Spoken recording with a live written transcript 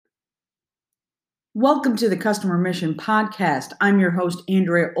Welcome to the Customer Mission Podcast. I'm your host,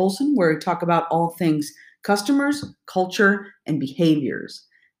 Andrea Olson, where we talk about all things customers, culture, and behaviors.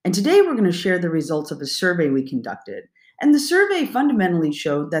 And today we're going to share the results of a survey we conducted. And the survey fundamentally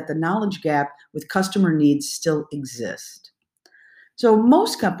showed that the knowledge gap with customer needs still exists. So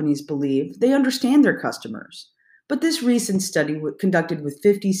most companies believe they understand their customers. But this recent study conducted with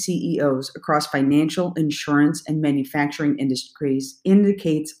 50 CEOs across financial, insurance, and manufacturing industries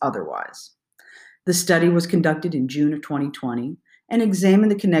indicates otherwise. The study was conducted in June of 2020 and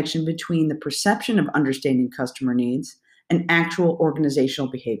examined the connection between the perception of understanding customer needs and actual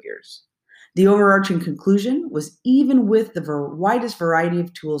organizational behaviors. The overarching conclusion was even with the widest variety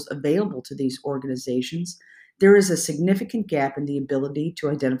of tools available to these organizations, there is a significant gap in the ability to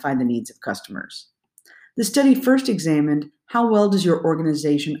identify the needs of customers. The study first examined how well does your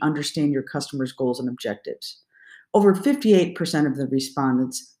organization understand your customers' goals and objectives. Over 58% of the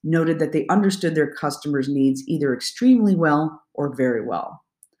respondents noted that they understood their customers' needs either extremely well or very well.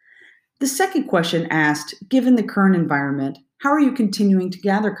 The second question asked, given the current environment, how are you continuing to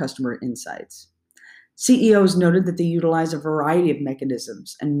gather customer insights? CEOs noted that they utilize a variety of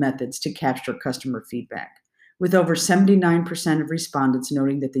mechanisms and methods to capture customer feedback, with over 79% of respondents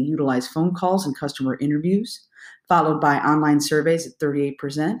noting that they utilize phone calls and customer interviews, followed by online surveys at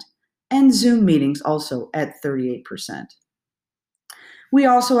 38%, and Zoom meetings also at 38%. We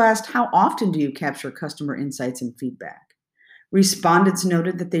also asked, how often do you capture customer insights and feedback? Respondents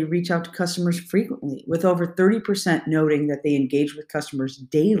noted that they reach out to customers frequently, with over 30% noting that they engage with customers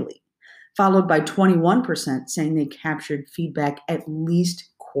daily, followed by 21% saying they captured feedback at least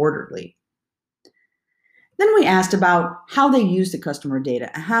quarterly. Then we asked about how they use the customer data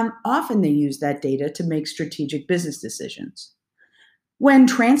and how often they use that data to make strategic business decisions. When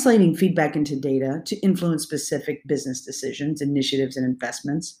translating feedback into data to influence specific business decisions, initiatives, and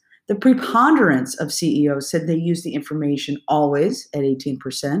investments, the preponderance of CEOs said they use the information always at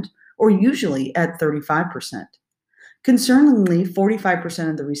 18% or usually at 35%. Concerningly, 45%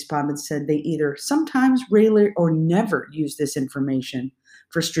 of the respondents said they either sometimes, rarely, or never use this information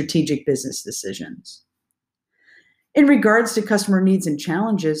for strategic business decisions. In regards to customer needs and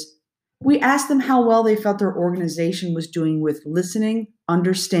challenges, we asked them how well they felt their organization was doing with listening,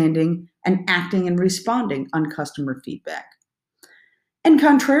 understanding, and acting and responding on customer feedback. And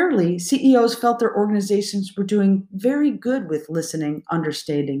contrarily, CEOs felt their organizations were doing very good with listening,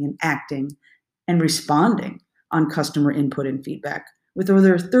 understanding, and acting and responding on customer input and feedback, with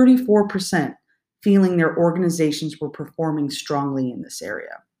over 34% feeling their organizations were performing strongly in this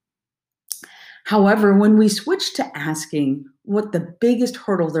area. However, when we switched to asking what the biggest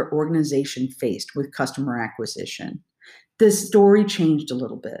hurdle their organization faced with customer acquisition, the story changed a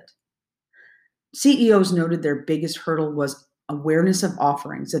little bit. CEOs noted their biggest hurdle was awareness of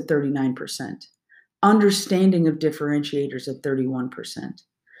offerings at 39%, understanding of differentiators at 31%,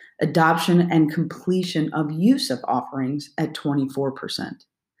 adoption and completion of use of offerings at 24%.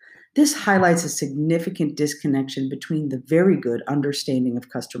 This highlights a significant disconnection between the very good understanding of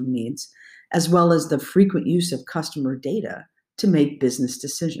customer needs as well as the frequent use of customer data to make business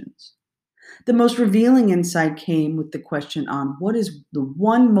decisions. The most revealing insight came with the question on what is the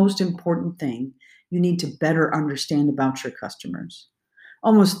one most important thing you need to better understand about your customers.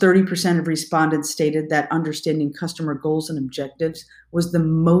 Almost 30% of respondents stated that understanding customer goals and objectives was the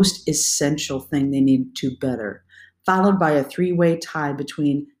most essential thing they needed to better, followed by a three-way tie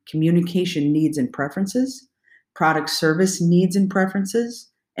between communication needs and preferences, product service needs and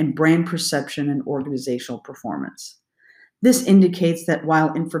preferences, and brand perception and organizational performance. This indicates that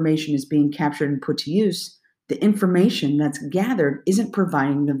while information is being captured and put to use, the information that's gathered isn't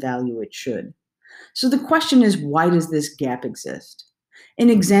providing the value it should. So the question is, why does this gap exist? In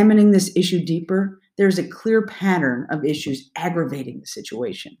examining this issue deeper, there's a clear pattern of issues aggravating the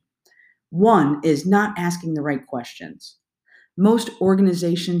situation. One is not asking the right questions. Most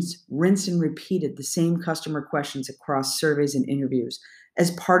organizations rinse and repeated the same customer questions across surveys and interviews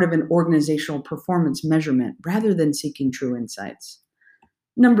as part of an organizational performance measurement rather than seeking true insights.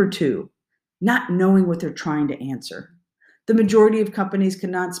 Number two, not knowing what they're trying to answer. The majority of companies could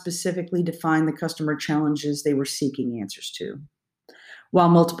not specifically define the customer challenges they were seeking answers to. While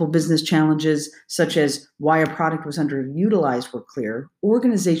multiple business challenges, such as why a product was underutilized, were clear,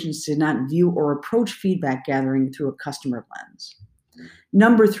 organizations did not view or approach feedback gathering through a customer lens.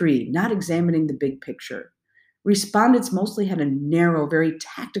 Number three, not examining the big picture. Respondents mostly had a narrow, very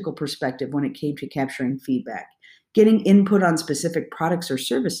tactical perspective when it came to capturing feedback, getting input on specific products or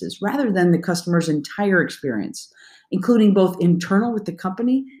services rather than the customer's entire experience, including both internal with the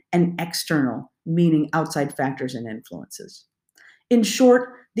company and external, meaning outside factors and influences. In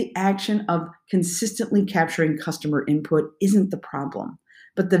short, The action of consistently capturing customer input isn't the problem,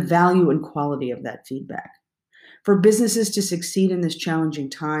 but the value and quality of that feedback. For businesses to succeed in this challenging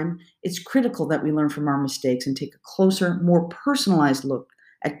time, it's critical that we learn from our mistakes and take a closer, more personalized look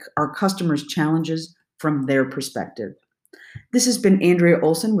at our customers' challenges from their perspective. This has been Andrea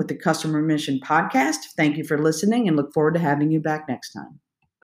Olson with the Customer Mission Podcast. Thank you for listening and look forward to having you back next time.